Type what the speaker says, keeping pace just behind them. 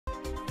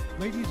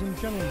Ladies and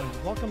gentlemen,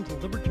 welcome to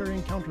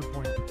Libertarian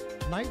Counterpoint.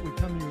 Tonight we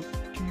come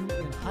to you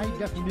in high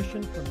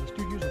definition from the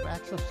studios of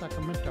Access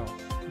Sacramento.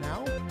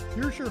 Now,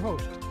 here's your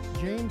host,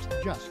 James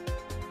Just.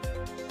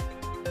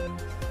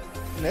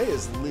 Today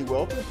is Lee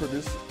Welton,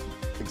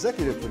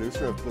 executive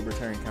producer of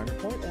Libertarian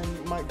Counterpoint,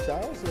 and Mike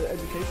Giles,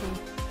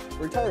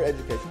 retired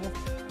educational.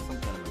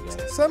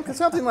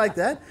 Something like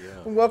that.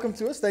 Yeah. And welcome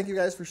to us. Thank you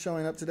guys for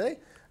showing up today.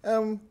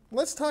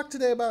 Let's talk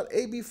today about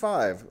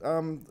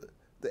AB5.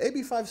 The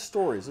AB5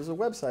 stories. There's a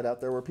website out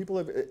there where people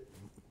have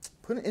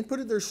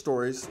inputted their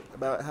stories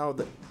about how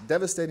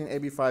devastating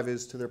AB5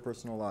 is to their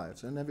personal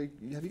lives. And have you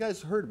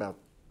guys heard about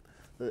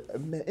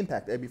the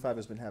impact AB5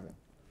 has been having?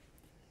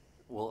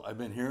 Well, I've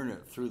been hearing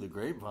it through the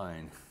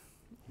grapevine.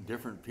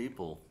 Different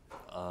people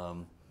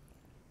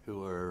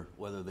who are,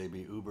 whether they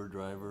be Uber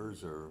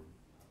drivers or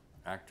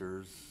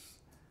actors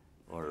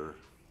or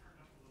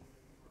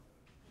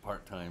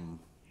part-time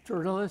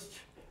journalists,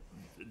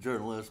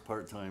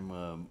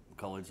 part-time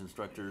college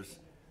instructors,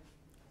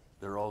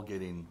 they're all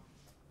getting,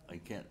 I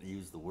can't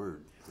use the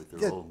word, but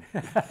they're all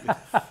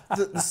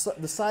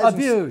the size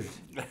abused.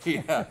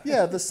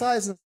 Yeah, the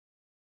size and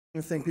I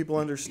think people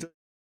understood.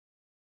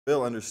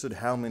 Bill understood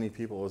how many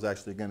people was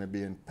actually going to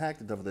be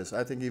impacted of this.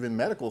 I think even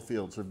medical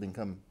fields have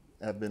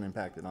been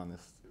impacted on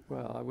this.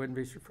 Well, I wouldn't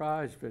be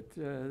surprised, but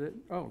in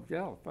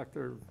fact,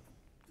 their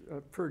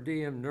per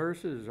diem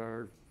nurses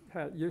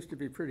used to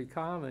be pretty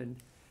common,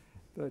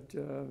 but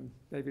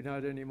maybe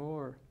not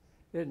anymore.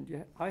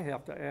 And I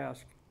have to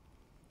ask,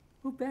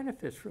 who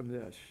benefits from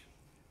this?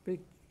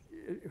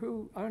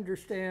 Who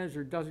understands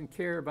or doesn't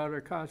care about our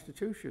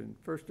Constitution,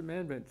 First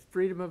Amendment,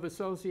 freedom of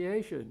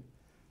association,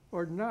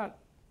 or not,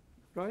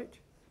 right?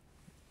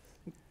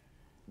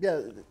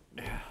 Yeah.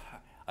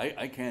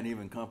 I can't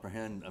even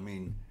comprehend. I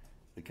mean,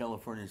 the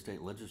California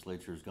state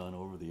legislature has gone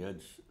over the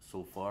edge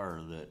so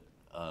far that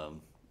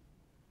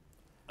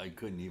I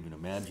couldn't even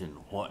imagine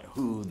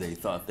who they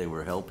thought they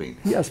were helping.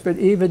 Yes, but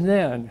even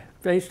then,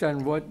 based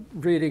on what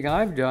reading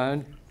I've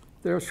done,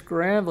 they're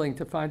scrambling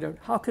to find out,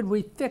 how can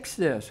we fix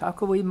this? How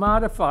can we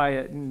modify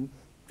it and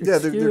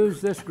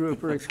excuse this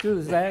group or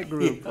excuse that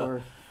group?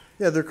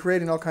 Yeah, they're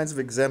creating all kinds of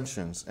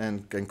exemptions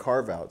and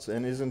carve-outs.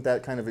 And isn't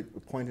that kind of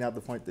pointing out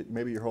the point that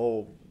maybe your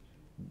whole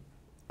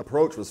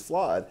approach was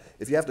flawed?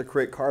 If you have to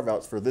create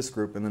carve-outs for this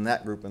group and then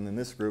that group and then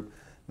this group,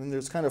 then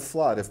there's kind of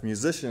flawed. If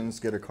musicians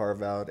get a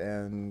carve-out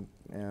and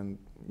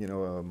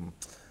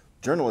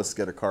journalists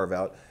get a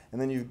carve-out, and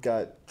then you've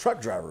got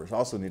truck drivers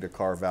also need a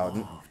carve-out,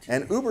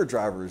 and Uber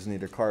drivers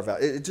need a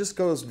carve-out. It just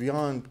goes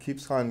beyond,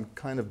 keeps on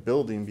kind of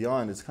building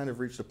beyond. It's kind of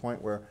reached a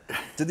point where,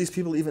 did these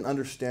people even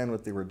understand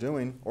what they were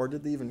doing, or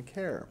did they even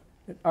care?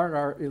 Aren't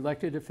our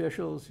elected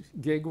officials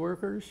gig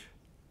workers?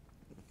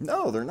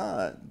 No, they're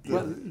not.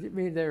 Well, you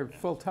mean they're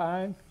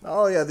full-time?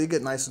 Oh yeah, they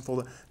get nice and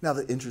full. Now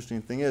the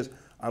interesting thing is,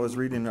 I was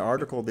reading an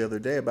article the other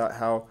day about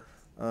how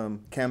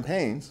some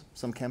campaigns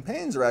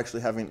are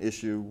actually having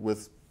issue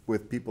with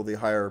people they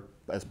hire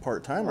as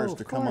part-timers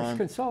to come on.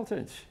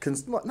 Consultants.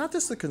 Not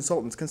just the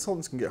consultants.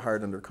 Consultants can get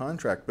hired under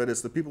contract, but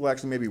it's the people who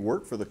actually maybe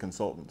work for the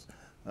consultants.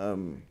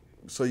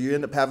 So you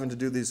end up having to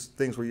do these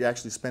things where you're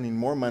actually spending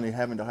more money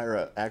having to hire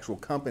an actual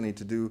company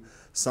to do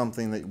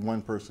something that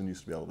one person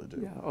used to be able to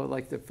do. Yeah, or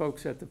like the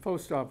folks at the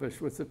post office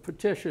with the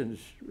petitions,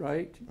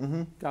 right?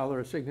 $1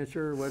 a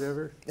signature or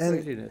whatever.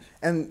 Craziness.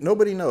 And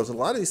nobody knows. A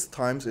lot of these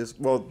times is,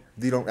 well,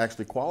 they don't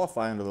actually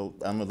qualify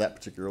under that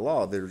particular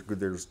law.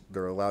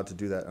 They're allowed to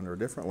do that under a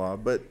different law,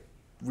 but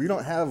we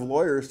don't have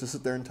lawyers to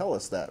sit there and tell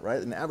us that,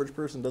 right? An average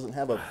person doesn't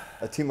have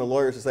a team of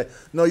lawyers to say,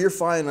 no, you're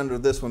fine under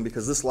this one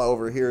because this law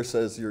over here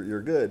says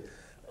you're good.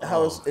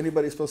 How is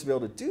anybody supposed to be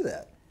able to do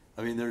that?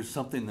 I mean, there's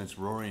something that's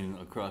roaring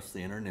across the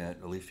internet,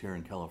 at least here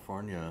in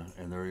California,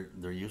 and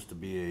there used to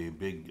be a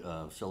big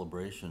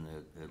celebration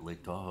at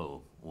Lake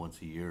Tahoe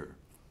once a year.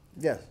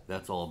 Yes.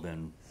 That's all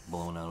been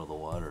blown out of the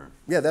water.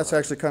 Yeah, that's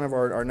actually kind of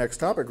our next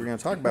topic. We're going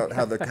to talk about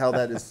how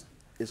that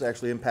is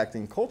actually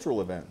impacting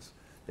cultural events.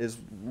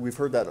 We've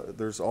heard that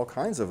there's all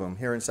kinds of them.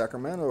 Here in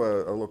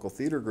Sacramento, a local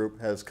theater group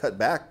has cut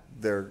back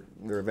their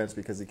events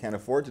because they can't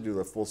afford to do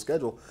the full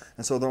schedule.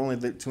 And so they're only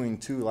doing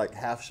two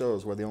half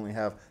shows where they only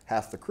have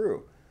half the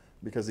crew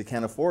because they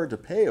can't afford to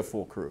pay a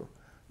full crew.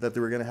 That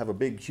they were going to have a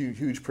big,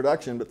 huge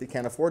production, but they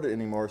can't afford it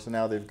anymore, so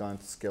now they've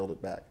scaled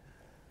it back.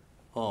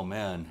 Oh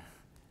man,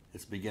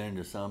 it's beginning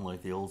to sound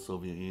like the old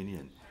Soviet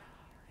Union.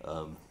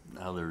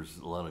 How there's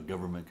a lot of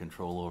government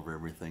control over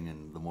everything,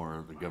 and the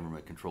more the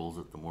government controls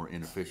it, the more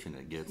inefficient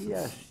it gets.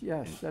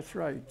 Yes, that's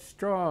right.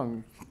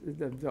 Strong,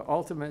 the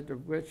ultimate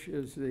of which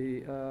is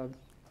the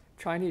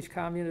Chinese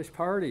Communist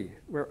Party,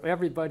 where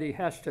everybody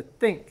has to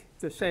think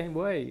the same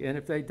way, and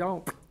if they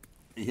don't,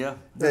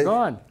 they're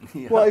gone.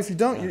 Yeah. Well, if you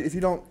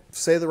don't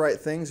say the right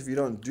things, if you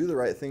don't do the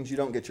right things, you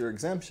don't get your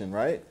exemption,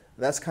 right?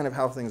 That's kind of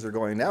how things are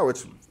going now,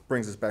 which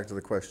brings us back to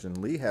the question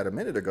Lee had a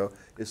minute ago,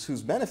 is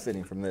who's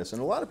benefiting from this?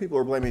 And a lot of people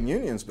are blaming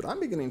unions, but I'm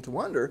beginning to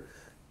wonder,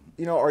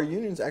 are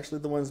unions actually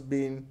the ones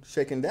being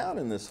shaken down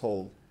in this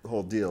whole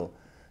deal?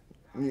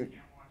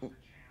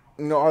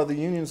 are the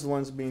unions the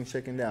ones being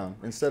shaken down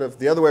instead of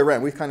the other way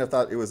around? We kind of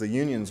thought it was the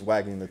unions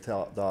wagging the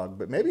dog,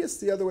 but maybe it's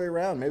the other way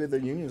around. Maybe the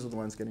unions are the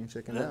ones getting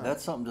shaken down.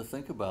 That's something to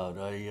think about.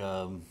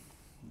 I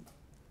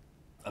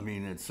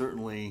mean, it's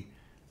certainly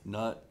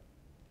not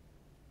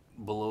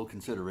below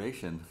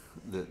consideration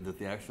that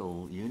the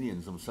actual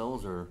unions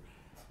themselves are,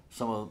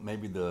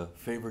 maybe the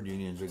favored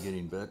unions are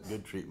getting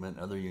good treatment,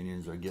 other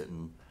unions are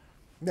getting...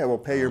 Yeah, we'll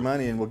pay your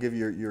money and we'll give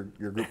your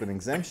group an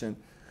exemption,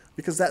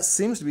 because that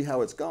seems to be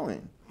how it's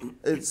going.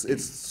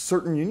 It's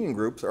certain union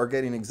groups are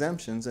getting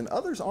exemptions and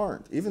others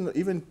aren't.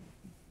 Even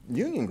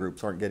union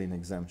groups aren't getting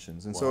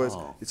exemptions, and Wow.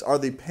 so it's are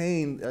they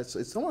paying?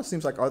 It almost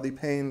seems like, are they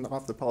paying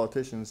off the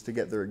politicians to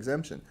get their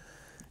exemption?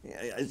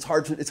 It's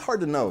hard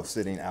to know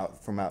sitting out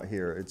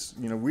here. It's,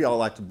 we all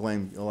like to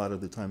blame a lot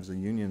of the times the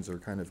unions are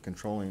kind of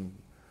controlling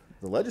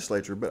the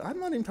legislature, but I'm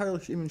not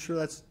entirely even sure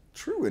that's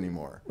true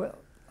anymore. Well,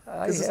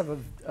 I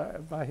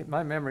have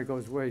my memory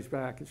goes ways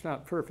back. It's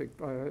not perfect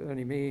by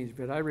any means,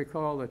 but I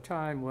recall a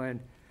time when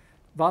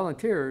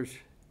volunteers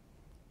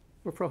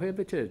were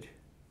prohibited.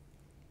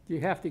 You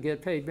have to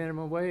get paid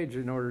minimum wage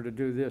in order to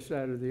do this,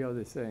 that, or the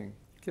other thing.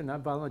 You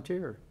cannot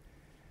volunteer.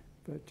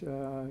 But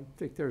I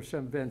think there's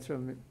been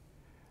some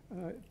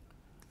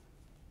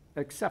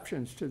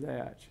exceptions to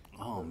that.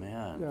 Oh,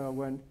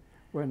 man.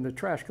 When the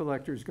trash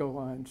collectors go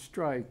on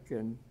strike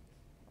and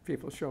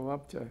people show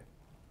up to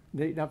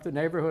neaten up the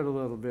neighborhood a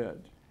little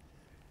bit,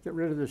 get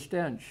rid of the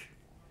stench,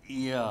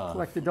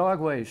 collect the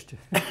dog waste,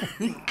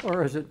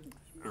 or is it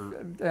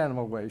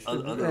animal waste,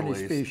 any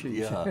waste,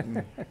 species?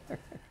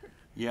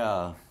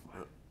 Yeah,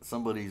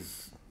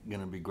 somebody's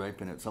gonna be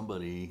griping at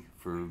somebody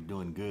for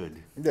doing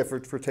good. Yeah,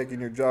 for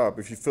taking your job.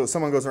 If you feel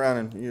someone goes around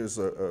and use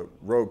a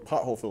rogue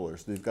pothole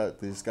fillers, they've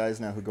got these guys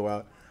now who go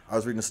out. I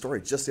was reading a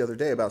story just the other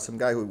day about some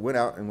guy who went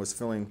out and was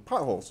filling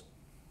potholes,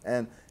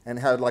 and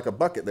had like a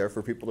bucket there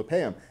for people to pay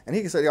him. And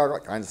he said all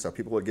kinds of stuff.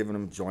 People were giving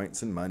him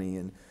joints and money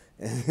and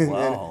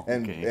Wow,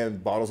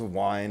 and bottles of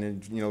wine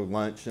and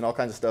lunch and all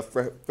kinds of stuff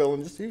for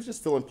filling. He was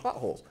just filling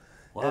potholes.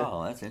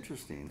 Wow, that's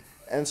interesting.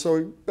 And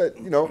so, but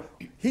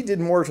he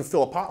did more to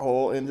fill a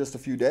pothole in just a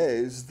few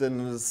days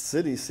than the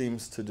city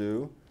seems to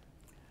do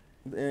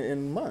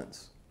in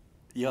months.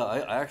 Yeah,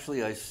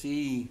 I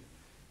see.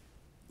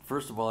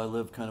 First of all, I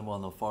live kind of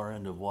on the far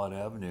end of Watt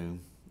Avenue,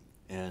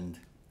 and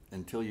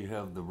until you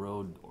have the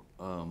road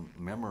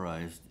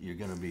memorized, you're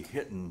going to be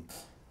hitting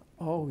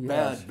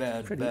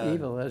bad, pretty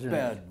evil, isn't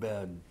it?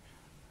 bad,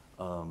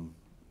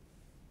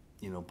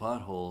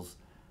 potholes.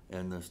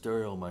 And the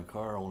stereo of my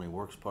car only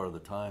works part of the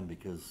time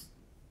because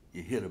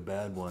you hit a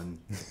bad one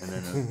and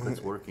then it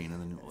quits working,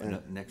 and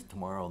then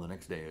the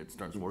next day it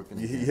starts working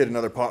again. You hit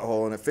another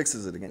pothole and it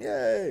fixes it again.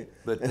 Yay!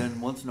 But then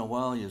once in a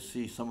while you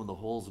see some of the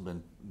holes have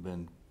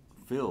been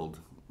filled.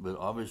 But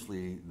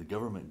obviously, the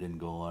government didn't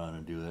go on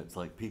and do that. It's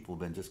like people have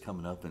been just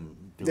coming up and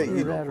doing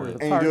it real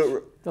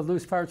quick. The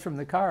loose parts from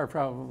the car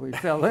probably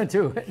fell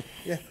into it.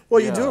 Yeah.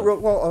 Well, you do it real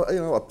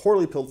well. A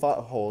poorly filled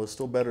pothole is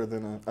still better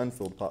than an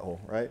unfilled pothole,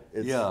 right?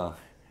 Yeah.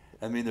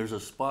 I mean, there's a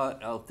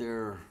spot out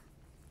there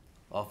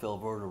off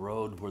Alberta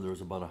Road where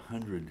there's about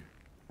 100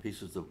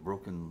 pieces of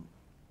broken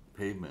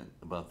pavement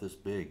about this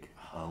big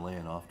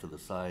laying off to the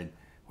side,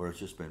 where it's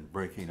just been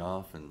breaking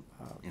off, and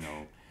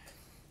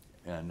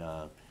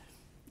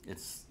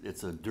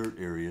it's a dirt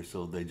area,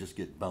 so they just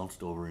get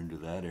bounced over into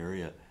that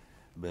area.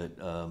 But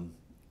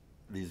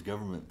these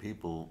government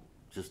people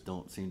just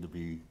don't seem to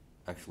be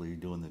actually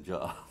doing the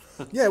job.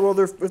 Yeah, well,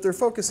 if they're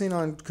focusing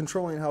on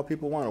controlling how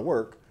people want to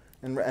work,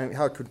 and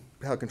how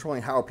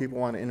controlling how people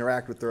want to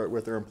interact with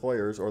their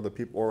employers or the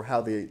people, or how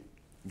they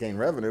gain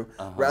revenue,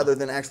 rather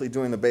than actually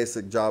doing the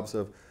basic jobs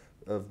of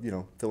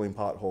filling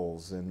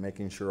potholes and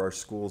making sure our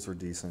schools are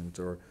decent,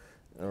 or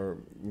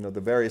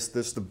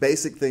the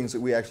basic things that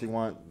we actually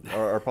want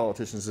our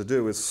politicians to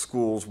do is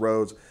schools,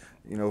 roads,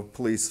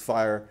 police,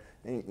 fire,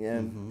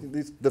 and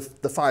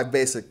the 5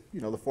 basic,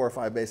 the 4 or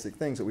 5 basic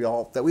things that we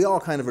all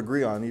kind of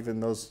agree on,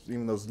 even those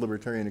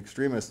libertarian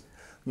extremists,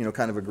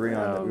 kind of agree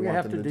on that we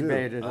want them to do. We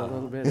have to debate it a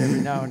little bit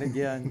every now and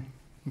again.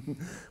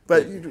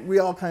 But we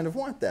all kind of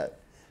want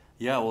that.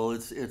 Yeah, well,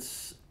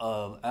 it's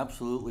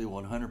absolutely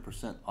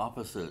 100%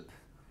 opposite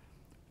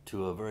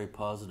to a very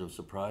positive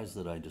surprise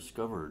that I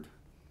discovered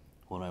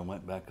when I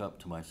went back up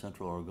to my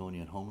Central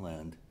Oregonian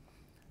homeland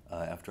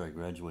after I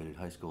graduated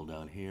high school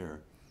down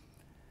here.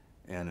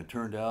 And it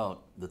turned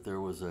out that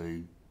there was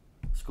a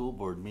school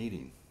board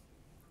meeting,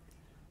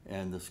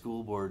 and the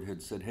school board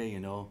had said, hey,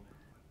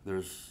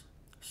 there's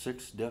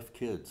 6 deaf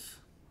kids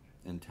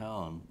in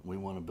town. We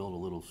want to build a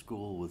little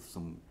school with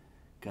some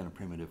kind of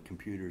primitive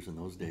computers in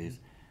those days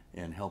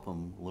and help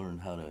them learn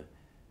how to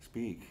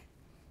speak.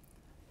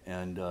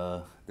 And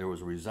there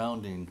was a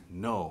resounding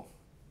no.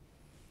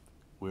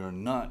 We are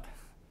not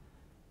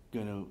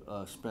going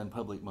to spend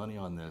public money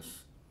on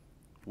this.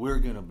 We're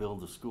going to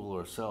build the school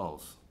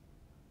ourselves.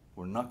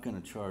 We're not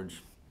going to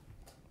charge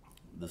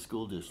the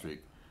school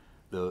district.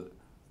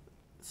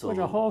 What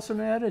a wholesome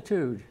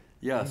attitude.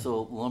 Yeah,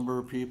 so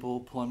lumber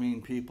people,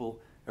 plumbing people,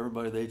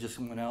 everybody, they just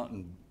went out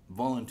and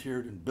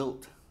volunteered and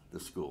built the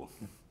school.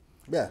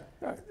 Yeah.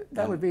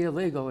 That would be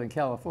illegal in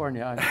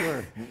California, I'm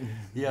sure.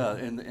 Yeah,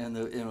 and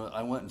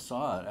I went and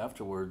saw it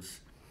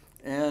afterwards,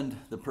 and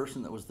the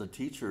person that was the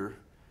teacher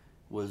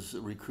was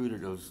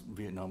recruited, it was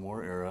Vietnam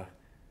War era,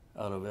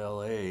 out of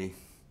LA,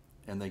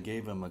 and they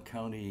gave him a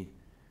county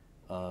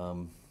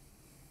kind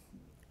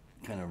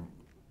of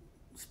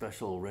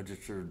special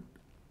registered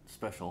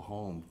special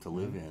home to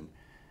live in.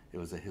 It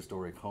was a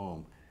historic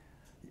home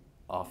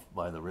off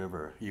by the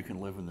river. You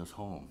can live in this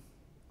home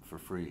for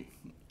free.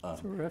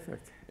 Terrific.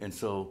 And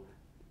so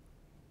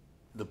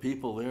the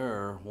people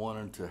there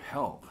wanted to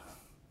help,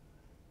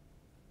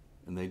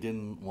 and they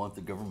didn't want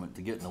the government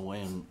to get in the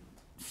way and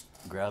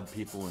grab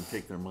people and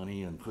take their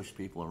money and push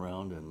people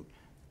around and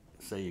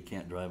say you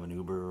can't drive an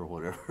Uber or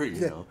whatever,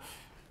 you know.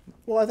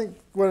 Well, I think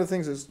one of the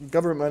things is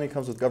government money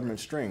comes with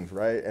government strings,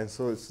 right? And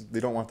so they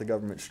don't want the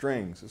government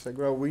strings. It's like,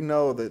 well, we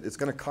know that it's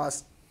going to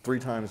cost 3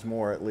 times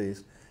more at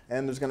least,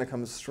 and there's going to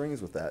come strings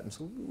with that. And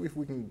so if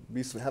we can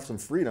have some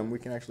freedom, we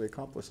can actually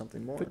accomplish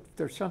something more. But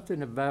there's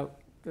something about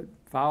that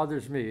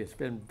bothers me. It's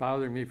been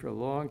bothering me for a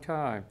long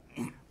time.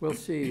 We'll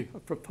see a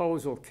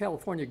proposal.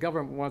 California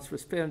government wants to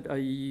spend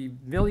 $1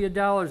 million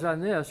on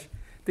this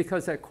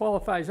because that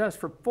qualifies us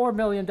for $4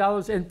 million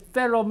in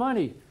federal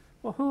money.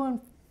 Well, who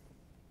in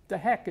the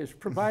heck is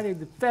providing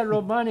the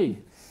federal money?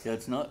 Yeah,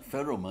 it's not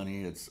federal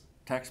money, it's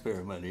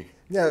taxpayer money.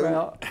 Yeah.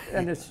 Well,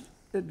 and it's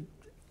an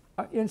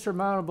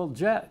insurmountable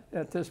debt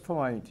at this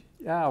point.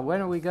 Yeah,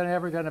 when are we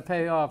ever going to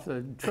pay off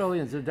the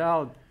trillions of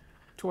dollars,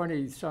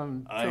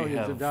 20-some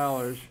trillions of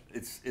dollars?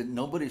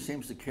 Nobody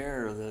seems to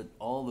care that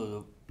all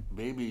the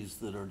babies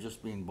that are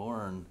just being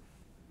born,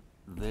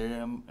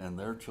 them and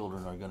their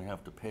children are going to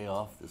have to pay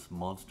off this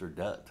monster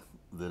debt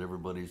that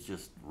everybody's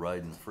just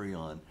riding free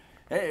on.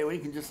 Hey, we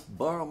can just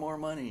borrow more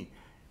money.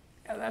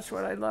 Yeah, that's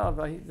what I love.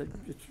 I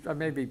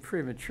may be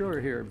premature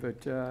here,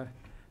 but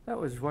that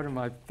was one of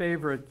my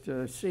favorite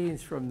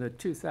scenes from the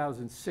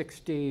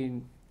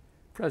 2016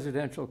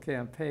 presidential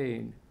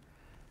campaign.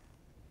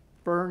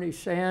 Bernie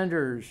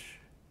Sanders,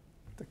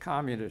 the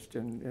communist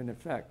in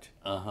effect,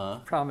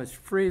 promised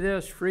free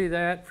this, free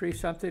that, free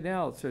something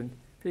else. And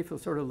people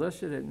sort of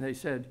listed it and they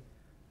said,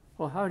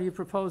 well, how do you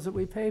propose that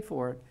we pay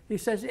for it? He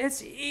says,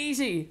 it's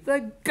easy.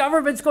 The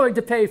government's going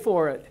to pay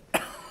for it.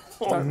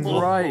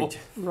 Right.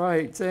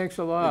 Thanks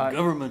a lot. The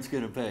government's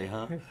going to pay,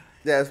 huh?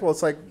 Yeah, well,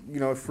 it's like,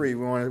 free.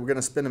 We're going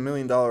to spend $1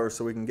 million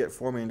so we can get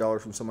 $4 million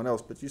from someone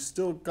else, but you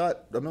still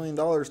got $1 million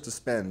to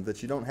spend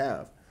that you don't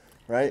have,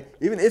 right?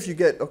 Even if you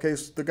get, so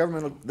the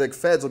government, the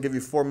feds will give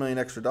you $4 million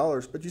extra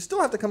dollars, but you still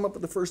have to come up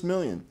with the first $1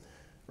 million,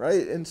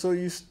 right? And so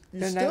you're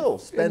still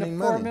spending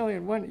money.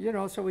 $4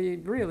 million, so we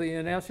really,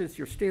 in essence,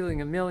 you're stealing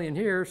 $1 million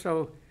here,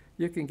 so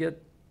you can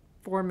get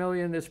 $4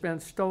 million that's been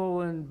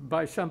stolen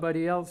by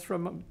somebody else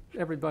from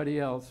everybody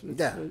else.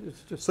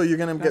 It's just so you're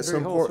going to get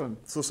some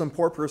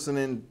poor person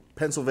in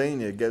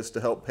Pennsylvania gets to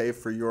help pay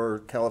for your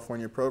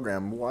California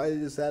program. Why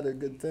is that a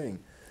good thing?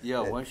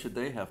 Yeah, why should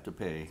they have to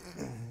pay?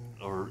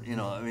 Or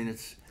I'll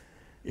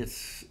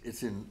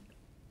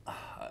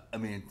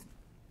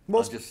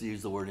just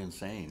use the word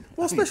insane.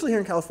 Well, especially here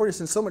in California,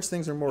 since so much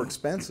things are more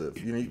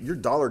expensive. Your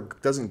dollar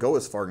doesn't go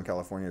as far in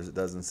California as it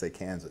does in, say,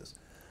 Kansas,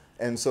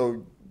 and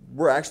so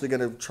we're actually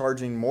going to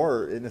charging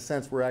more. In a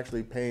sense, we're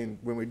actually paying,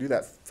 when we do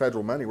that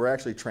federal money, we're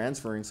actually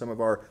transferring some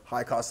of our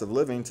high cost of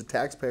living to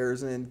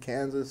taxpayers in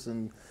Kansas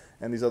and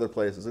these other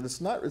places. And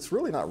it's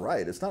really not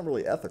right. It's not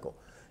really ethical.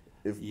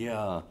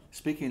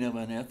 Speaking of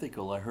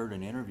unethical, I heard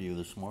an interview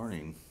this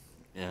morning,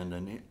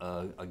 and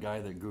a guy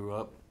that grew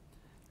up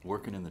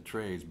working in the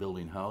trades,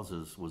 building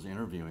houses, was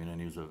interviewing, and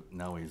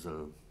now he's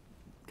a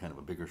kind of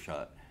a bigger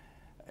shot.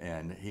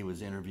 And he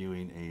was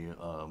interviewing a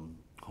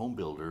home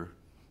builder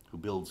who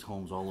builds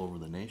homes all over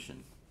the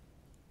nation.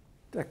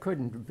 That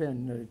couldn't have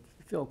been the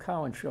Phil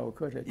Collins show,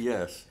 could it?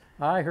 Yes.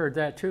 I heard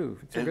that too.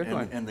 It's a good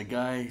one. And the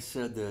guy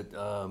said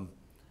that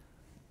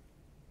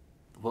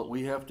what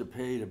we have to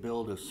pay to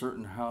build a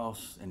certain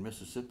house in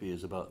Mississippi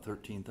is about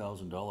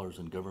 $13,000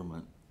 in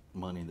government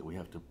money that we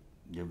have to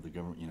give the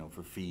government,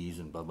 for fees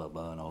and blah, blah,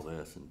 blah, and all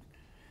this, and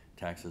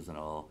taxes and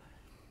all.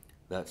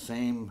 That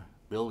same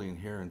building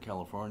here in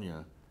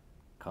California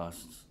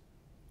costs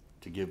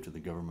to give to the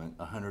government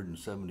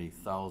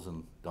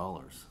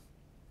 $170,000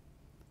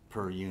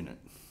 per unit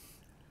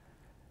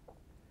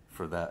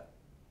for that,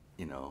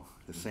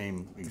 the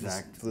same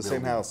exact for the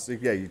same house.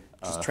 Yeah, you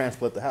just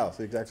transplant the house,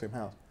 the exact same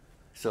house.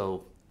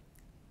 So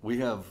we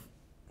have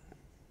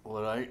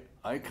what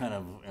I kind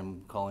of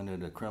am calling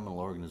it a criminal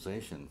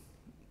organization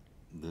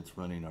that's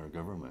running our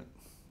government,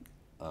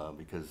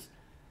 because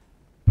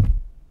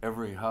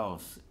every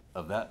house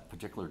of that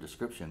particular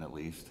description, at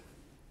least,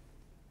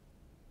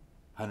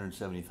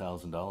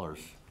 $170,000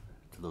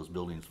 to those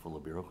buildings full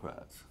of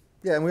bureaucrats.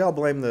 Yeah, and we all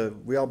blame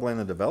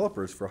the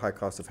developers for high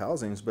cost of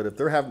housings, but if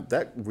they're having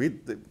that,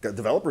 the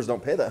developers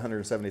don't pay that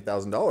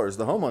 $170,000.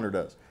 The homeowner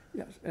does.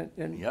 Yes,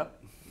 and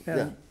yep.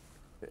 And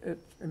it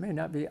may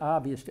not be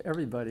obvious to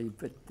everybody,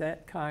 but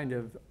that kind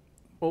of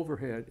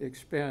overhead,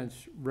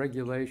 expense,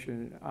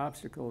 regulation,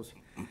 obstacles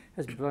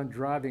has been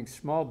driving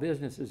small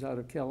businesses out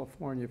of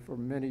California for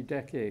many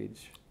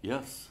decades.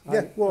 Yes.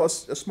 Yeah, well, a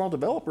small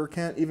developer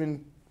can't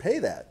even pay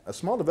that. A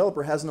small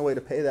developer has no way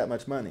to pay that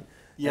much money.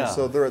 Yeah. And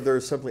so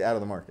they're simply out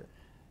of the market.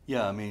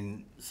 Yeah, I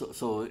mean,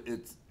 so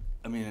it's,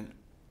 I mean,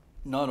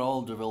 not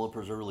all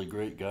developers are really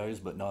great guys,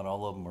 but not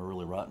all of them are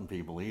really rotten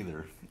people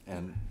either.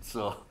 And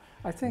so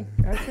I think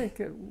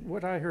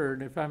what I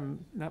heard, if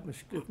I'm not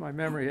if my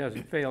memory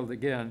hasn't failed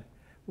again,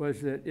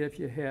 was that if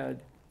you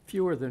had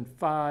fewer than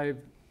 5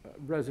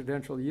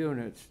 residential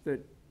units,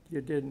 that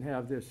you didn't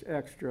have this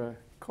extra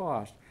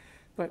cost.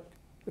 But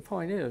the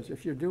point is,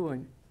 if you're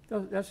doing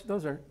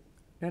those are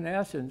in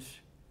essence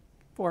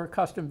for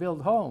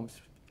custom-built homes.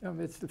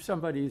 It's if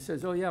somebody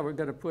says, "Oh yeah, we're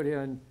going to put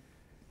in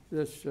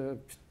this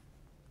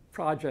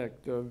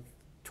project of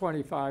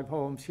 25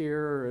 homes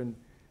here," and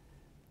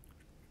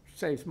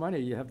saves money.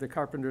 You have the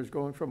carpenters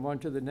going from one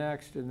to the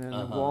next, and then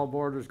the wall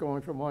boarders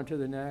going from one to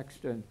the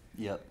next, and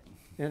yep.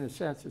 In a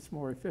sense, it's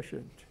more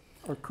efficient,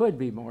 or could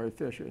be more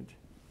efficient.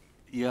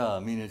 Yeah, I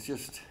mean, it's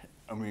just,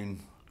 I mean,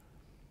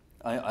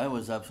 I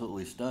was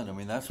absolutely stunned. I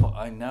mean, that's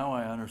why now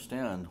I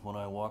understand when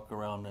I walk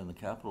around in the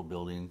Capitol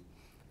building,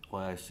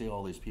 why I see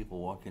all these people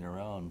walking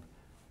around.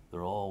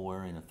 They're all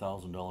wearing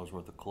 $1,000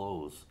 worth of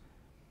clothes,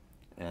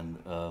 and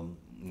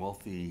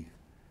wealthy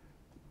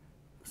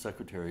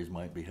secretaries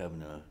might be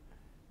having a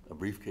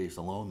briefcase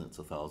alone that's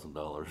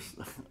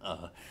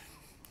 $1,000,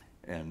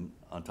 and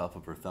on top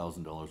of her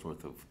 $1,000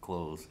 worth of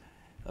clothes.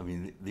 I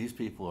mean, these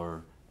people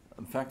are.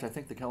 In fact, I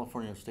think the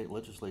California state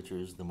legislature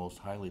is the most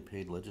highly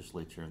paid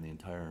legislature in the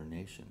entire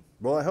nation.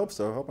 Well, I hope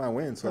so. I hope I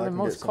win. So Well, I the can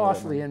most get some of that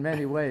costly money. in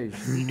many ways.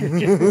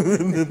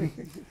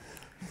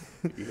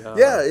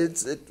 Yeah,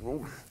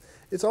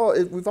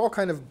 we've all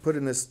kind of put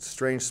in this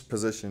strange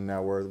position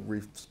now where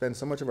we spend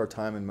so much of our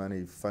time and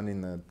money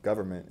funding the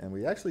government, and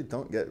we actually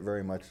don't get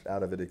very much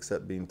out of it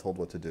except being told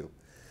what to do.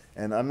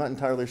 And I'm not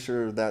entirely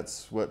sure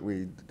that's what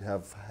we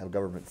have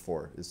government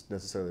for, is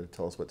necessarily to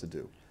tell us what to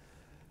do.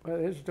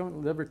 Well,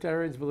 don't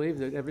libertarians believe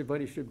that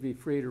everybody should be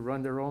free to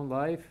run their own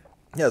life?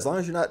 Yeah, as long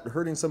as you're not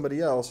hurting somebody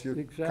else, you're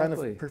kind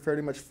Exactly. of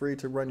pretty much free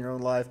to run your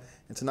own life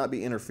and to not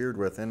be interfered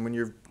with. And when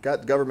you've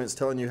got governments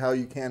telling you how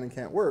you can and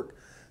can't work,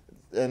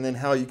 and then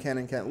how you can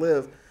and can't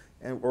live,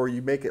 or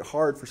you make it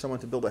hard for someone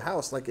to build a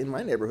house, like in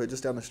my neighborhood,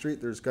 just down the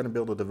street, there's going to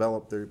build they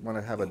want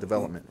to have a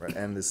development, right?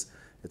 And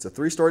it's a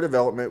 3-story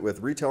development with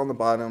retail on the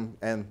bottom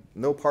and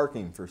no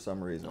parking for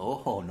some reason.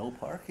 Oh, no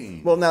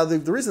parking. Well, now the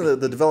reason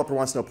that the developer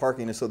wants no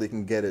parking is so they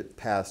can get it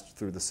passed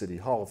through the city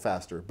hall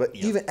faster. But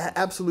Yep. even at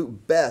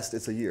absolute best,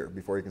 it's a year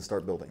before he can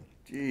start building.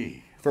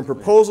 Gee. From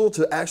proposal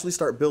to actually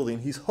start building,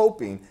 he's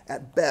hoping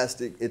at best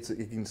it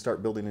can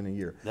start building in a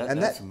year.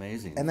 That's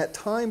amazing. And that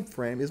time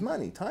frame is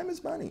money. Time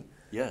is money.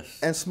 Yes.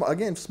 And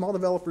again, small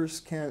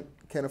developers can't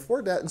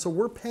afford that, and so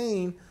we're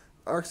paying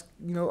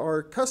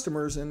our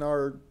customers and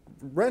our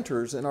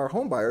renters and our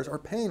home buyers are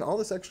paying all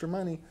this extra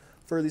money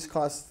for these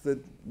costs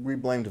that we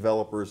blame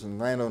developers and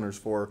landowners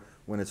for,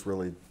 when it's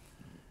really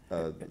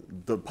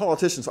the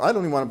politicians. I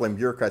don't even want to blame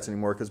bureaucrats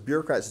anymore, because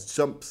bureaucrats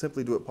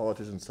simply do what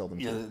politicians tell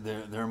them Yeah,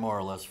 to. they're more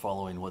or less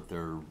following what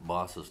their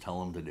bosses tell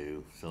them to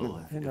do.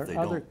 So And if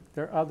they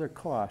there are other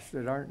costs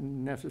that aren't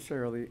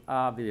necessarily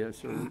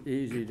obvious or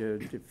easy to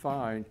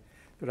define,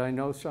 but I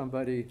know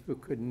somebody who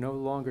could no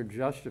longer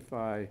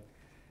justify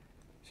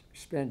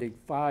spending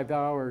 5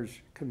 hours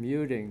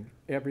commuting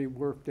every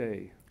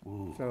workday.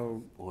 Ooh,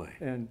 So, boy.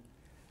 and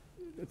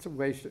it's a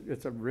waste,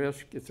 it's a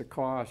risk, it's a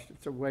cost,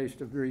 it's a waste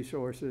of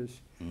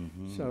resources.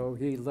 Mm-hmm. So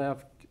he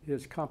left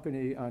his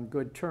company on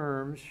good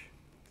terms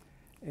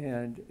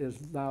and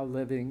is now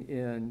living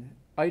in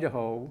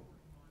Idaho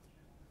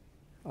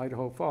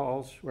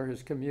Falls, where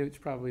his commute's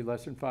probably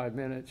less than 5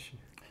 minutes.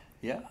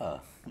 Yeah.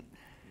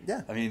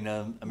 Yeah. I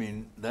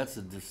mean, that's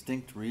a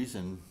distinct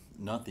reason,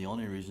 not the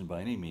only reason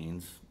by any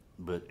means,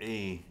 but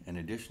an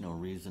additional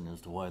reason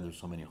as to why there's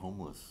so many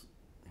homeless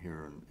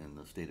here in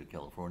the state of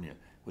California,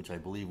 which I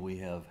believe we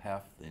have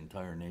half the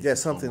entire nation. Yeah,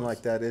 something homeless.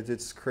 like that.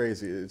 It's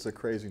crazy. It's a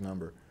crazy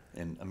number.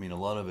 And I mean, a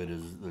lot of it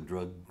is the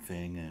drug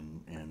thing,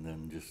 and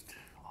then just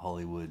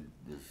Hollywood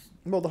is.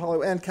 Well, the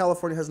Hollywood and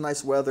California has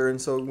nice weather,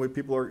 and so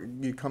when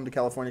you come to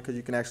California because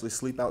you can actually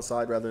sleep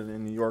outside rather than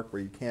in New York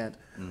where you can't.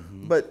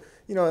 Mm-hmm. But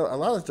a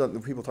lot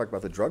of people talk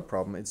about the drug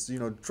problem. It's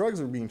drugs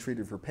are being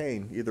treated for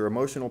pain, either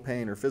emotional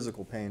pain or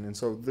physical pain, and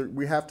so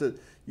you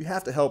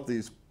have to help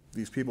these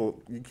people.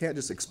 You can't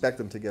just expect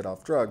them to get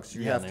off drugs.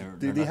 You have to.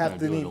 They're not gonna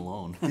do it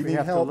alone. You We need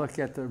have to help. look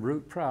at the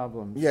root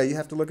problems. Yeah, you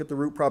have to look at the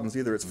root problems.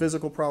 Either it's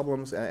physical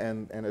problems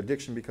and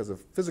addiction because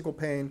of physical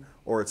pain,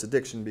 or it's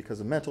addiction because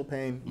of mental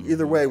pain.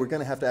 Either way, we're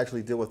going to have to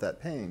actually deal with that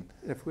pain.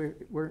 If we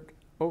weren't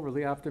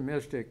overly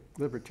optimistic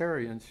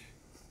libertarians,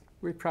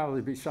 we'd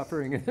probably be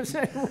suffering in the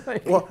same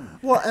way.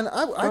 Well, and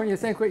Don't you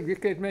think we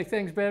could make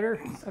things better?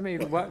 I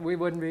mean, we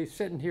wouldn't be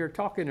sitting here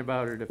talking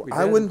about it if we I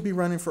didn't. wouldn't be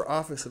running for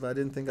office if I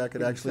didn't think I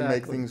could actually make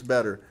Exactly. things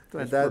better.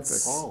 That's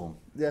That's Oh,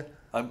 yeah.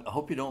 I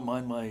hope you don't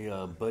mind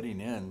my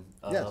butting in.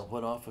 Yes.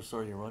 What office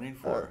are you running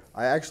for?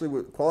 I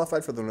actually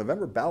qualified for the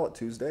November ballot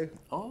Tuesday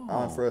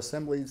Oh. for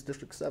Assembly's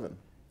District 7.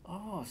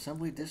 Oh,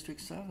 Assembly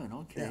District 7,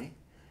 okay. Yeah.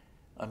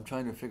 I'm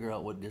trying to figure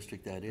out what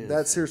district that is.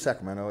 That's here,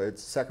 Sacramento.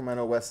 It's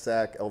Sacramento, West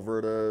Sac,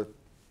 Alberta.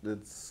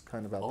 It's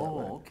kind of out that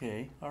way. Oh,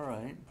 okay, all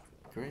right,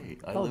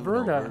 great. I live in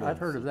Alberta, I've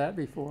heard of that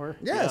before.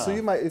 Yeah, so Yeah.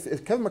 you might,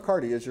 if Kevin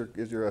McCarty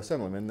is your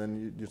assemblyman,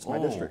 then it's my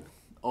district.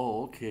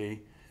 Oh, okay.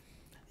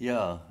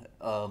 Yeah,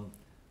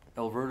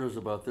 Alberta's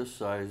about this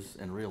size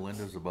and Rio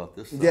Linda's about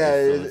this size. Yeah,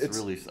 so it's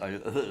really a small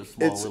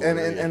It's little and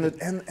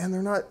area. and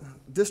they're not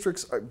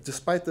districts.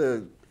 Despite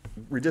the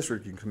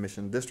redistricting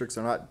commission, districts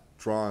are not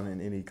drawn in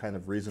any kind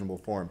of reasonable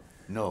form.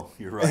 No,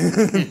 you're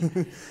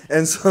right.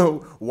 And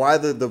so why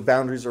the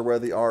boundaries are where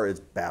they are,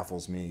 it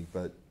baffles me.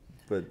 But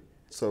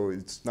so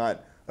it's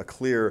not a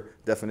clear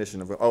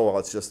definition of, oh, well,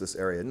 it's just this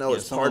area. No, Yeah,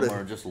 it's some part of them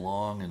of. are just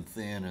long and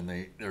thin, and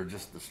they're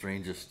just the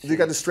strangest. You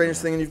got the shapes, strangest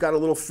yeah. thing, and you've got a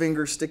little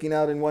finger sticking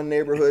out in one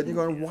neighborhood. You're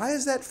going, why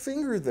is that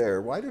finger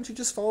there? Why don't you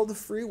just follow the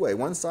freeway?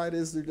 One side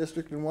is their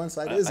district, and one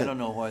side isn't. I don't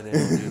know why they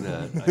don't do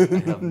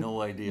that. I have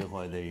no idea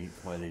why they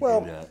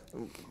Well, do that.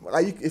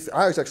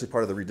 I was actually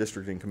part of the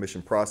redistricting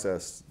commission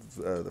process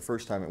the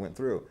first time it went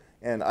through,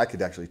 and I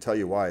could actually tell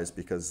you why. Is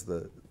because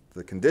the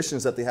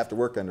conditions that they have to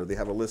work under. They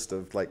have a list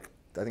of, like,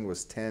 I think it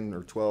was 10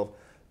 or 12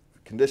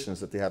 conditions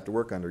that they have to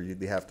work under.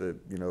 They have to,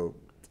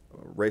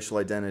 racial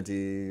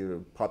identity,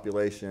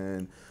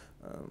 population,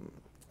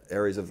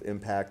 areas of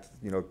impact,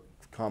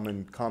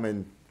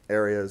 common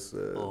areas,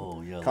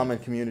 Yeah, common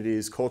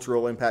communities,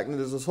 cultural impact. And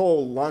there's this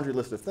whole laundry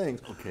list of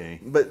things. Okay.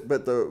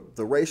 But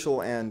the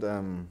racial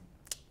and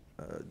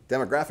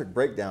demographic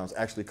breakdowns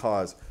actually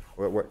cause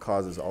what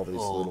causes all these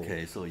little,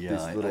 okay. So these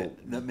yeah, little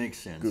that makes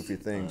sense. goofy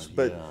things.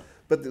 Yeah.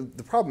 But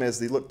the problem is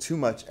they look too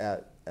much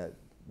at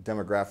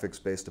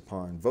demographics based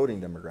upon voting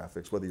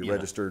demographics, whether you're Yeah.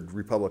 registered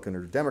Republican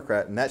or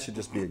Democrat, and that should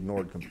just be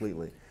ignored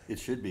completely. It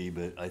should be,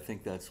 but I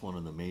think that's one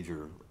of the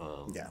major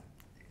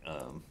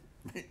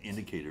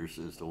indicators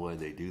as to why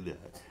they do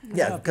that.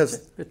 Yeah, because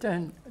But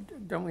then,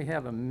 don't we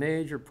have a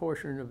major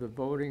portion of the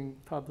voting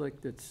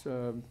public that's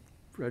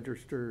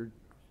registered?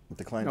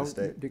 declined no, to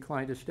state.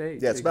 Declined to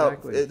state. Yeah, it's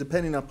exactly. about,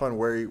 depending upon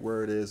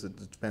where it is,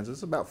 it depends.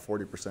 It's about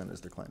 40% is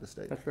declined to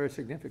state. That's very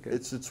significant.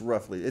 It's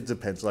roughly, it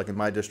depends. Like in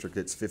my district,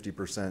 it's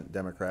 50%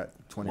 Democrat,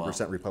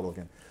 20%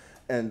 Republican.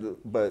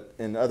 But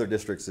in other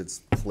districts,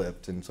 it's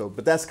flipped. And so,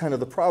 but that's kind of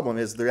the problem,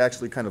 is they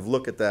actually kind of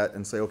look at that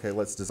and say, okay,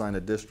 let's design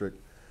a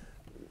district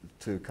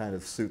to kind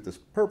of suit this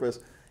purpose.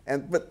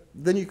 But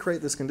then you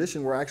create this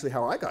condition where actually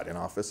how I got in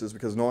office is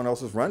because no one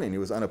else was running. He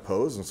was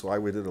unopposed, and so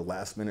we did a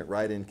last-minute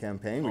write-in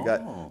campaign. We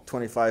got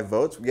 25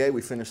 votes.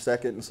 We finished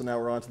second, and so now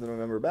we're on to the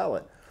November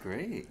ballot.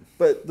 Great.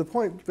 But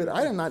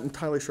I'm not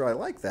entirely sure I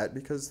like that,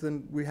 because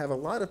then we have a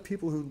lot of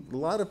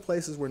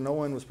places where no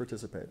one was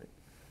participating.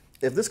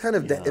 If this kind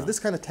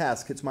of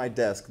task hits my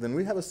desk, then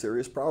we have a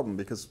serious problem,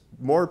 because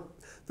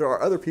there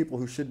are other people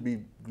who should be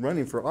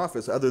running for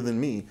office other than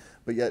me,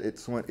 but yet it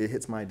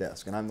hits my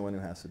desk, and I'm the one who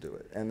has to do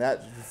it. And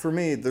that, for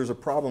me, there's a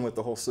problem with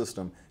the whole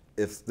system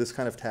if this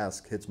kind of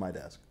task hits my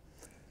desk.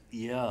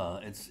 Yeah,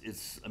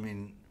 I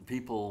mean,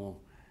 people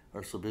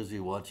are so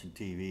busy watching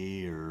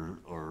TV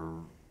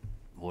or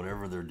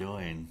whatever they're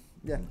doing,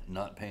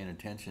 not paying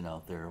attention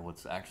out there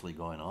what's actually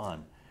going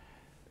on.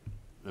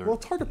 Well,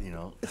 it's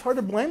hard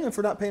to blame them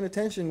for not paying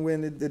attention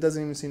when it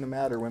doesn't even seem to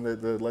matter, when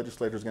the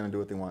legislature is going to do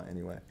what they want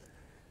anyway.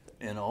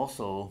 And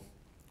also,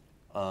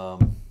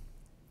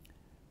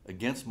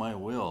 against my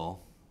will,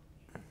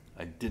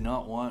 I did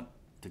not want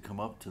to come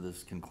up to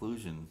this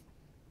conclusion,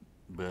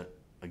 but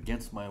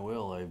against my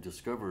will, I've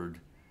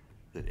discovered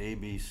that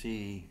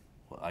ABC,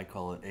 I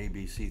call it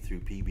ABC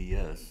through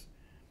PBS,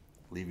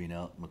 leaving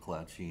out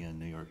McClatchy and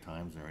New York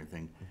Times and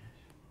everything,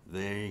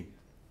 they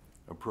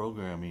are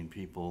programming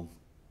people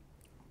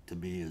to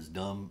be as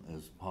dumb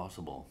as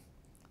possible.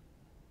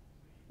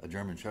 A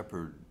German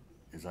Shepherd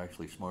is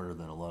actually smarter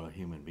than a lot of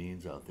human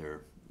beings out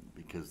there,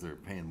 because they're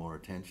paying more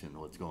attention to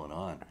what's going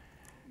on.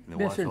 And they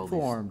watch all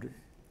Misinformed.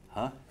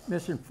 these,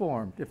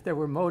 Misinformed. If they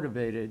were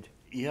motivated,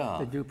 yeah.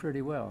 they do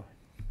pretty well.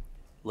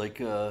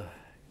 Like,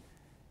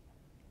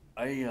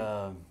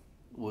 I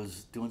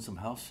was doing some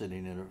house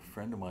sitting at a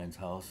friend of mine's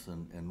house,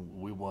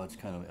 and we watched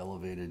kind of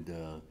elevated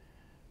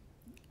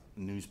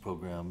news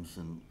programs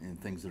and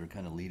things that are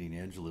kind of leading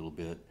edge a little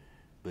bit.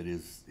 But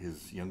his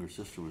younger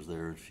sister was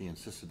there. She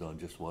insisted on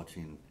just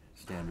watching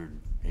standard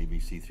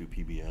ABC through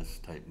PBS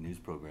type news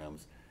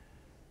programs.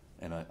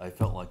 And I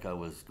felt like I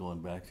was going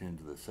back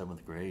into the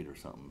 7th grade or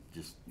something,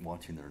 just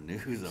watching their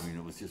news. I mean,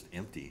 it was just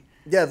empty.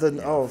 Yeah,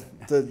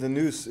 the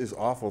news is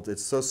awful.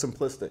 It's so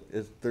simplistic.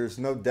 There's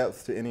no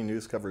depth to any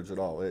news coverage at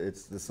all.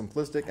 It's the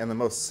simplistic and the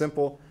most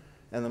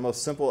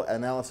simple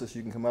analysis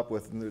you can come up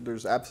with. And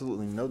there's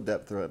absolutely no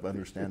depth of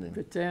understanding.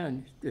 But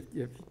then,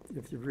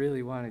 if you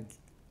really want to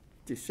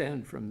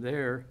descend from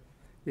there,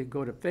 you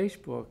go to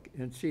Facebook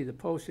and see the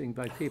posting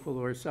by people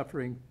who are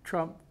suffering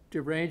Trump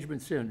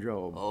derangement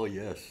syndrome. Oh,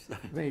 yes. I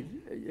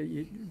mean,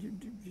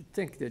 you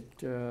think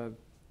that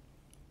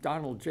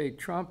Donald J.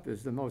 Trump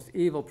is the most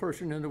evil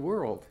person in the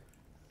world.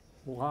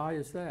 Why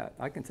is that?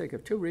 I can think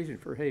of two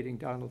reasons for hating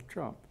Donald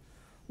Trump.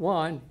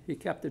 One, he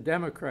kept the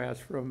Democrats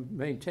from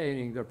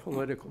maintaining their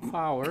political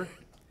power.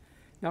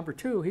 Number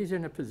two, he's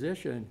in a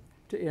position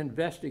to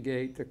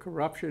investigate the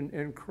corruption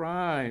and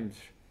crimes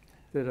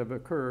that have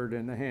occurred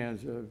in the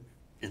hands of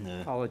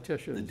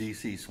politicians. The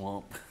D.C.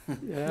 swamp.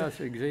 Yes,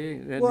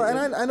 exactly. Well,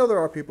 and I know there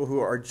are people who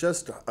are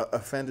just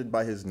offended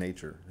by his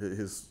nature,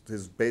 his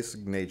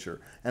basic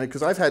nature. And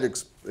because I've had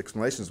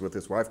explanations with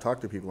this where I've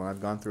talked to people and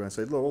I've gone through and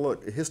said,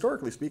 look,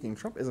 historically speaking,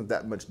 Trump isn't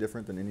that much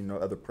different than any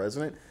other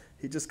president.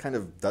 He just kind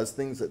of does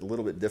things a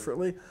little bit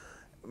differently.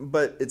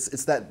 But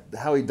it's that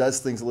how he does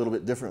things a little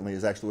bit differently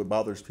is actually what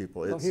bothers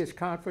people. Well, he's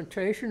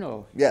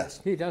confrontational. Yes.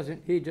 He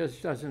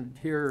just doesn't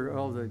hear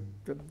all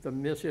the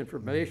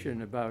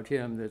misinformation about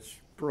him that's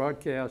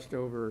broadcast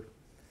over,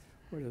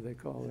 what do they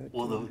call it?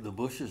 Well, the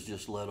Bushes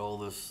just let all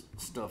this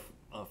stuff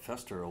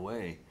fester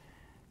away.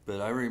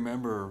 But I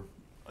remember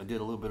I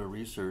did a little bit of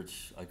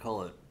research. I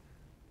call it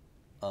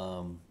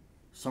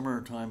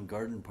summertime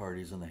garden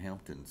parties in the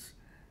Hamptons,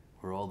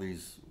 where all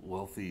these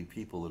wealthy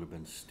people that have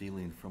been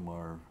stealing from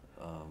our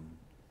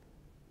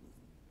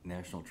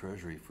national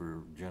treasury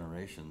for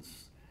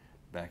generations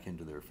back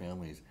into their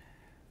families,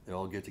 they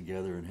all get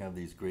together and have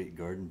these great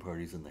garden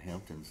parties in the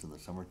Hamptons in the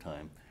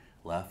summertime,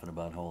 laughing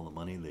about all the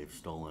money they've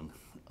stolen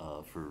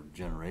for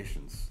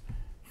generations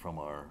from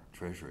our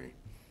treasury,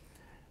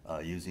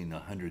 using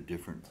 100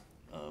 different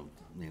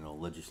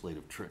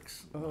legislative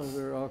tricks. Oh,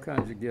 there are all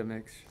kinds of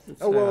gimmicks. It's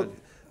well,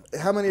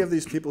 sad. how many of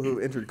these people who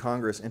enter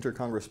Congress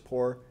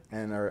poor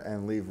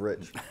and leave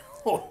rich?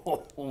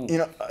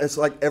 It's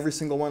like every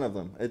single one of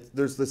them. It's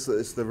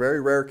the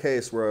very rare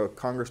case where a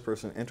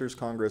congressperson enters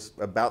Congress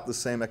about the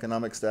same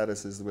economic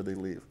status as where they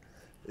leave.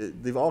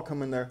 They've all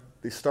come in there.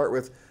 They start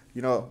with,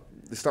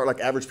 they start like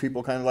average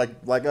people, kind of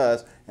like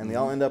us, and they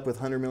all end up with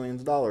 $100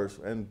 million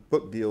and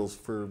book deals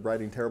for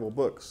writing terrible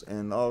books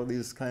and all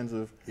these kinds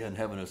of. Yeah, and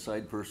having a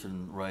side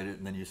person write it,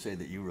 and then you say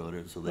that you wrote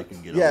it, so they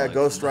can get. Yeah, all that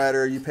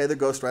ghostwriter. You pay the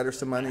ghostwriter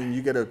some money, and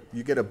you get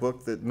a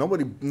book that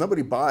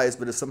nobody buys,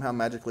 but is somehow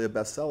magically a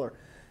bestseller.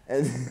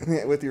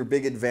 And with your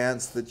big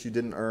advance that you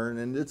didn't earn,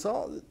 and it's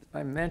all.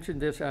 I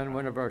mentioned this on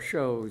one of our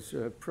shows,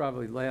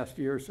 probably last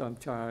year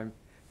sometime,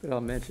 but I'll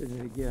mention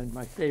it again.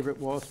 My favorite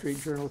Wall Street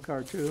Journal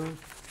cartoon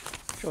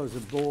shows a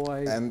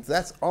boy. And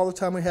that's all the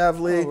time we have,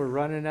 Lee. Oh, we're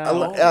running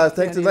out.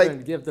 Thanks Can't to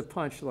even give the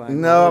punchline.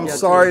 No, I'm We'll get to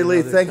sorry, it Lee.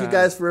 another Thank you time.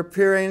 guys for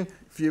appearing.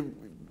 If you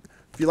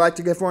like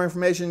to get more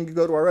information, you can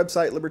go to our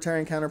website,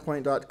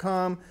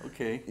 libertariancounterpoint.com.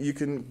 Okay. You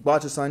can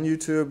watch us on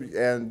YouTube,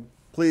 and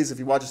please, if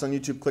you watch us on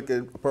YouTube, click the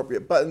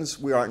appropriate buttons.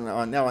 We are now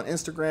on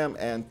Instagram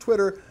and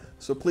Twitter,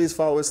 so please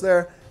follow us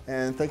there.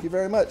 And thank you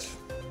very much.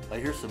 I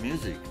hear some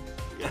music.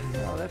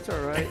 Oh, that's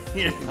all right.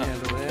 Yeah. You can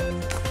handle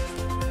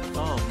that.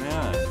 Oh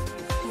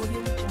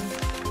man.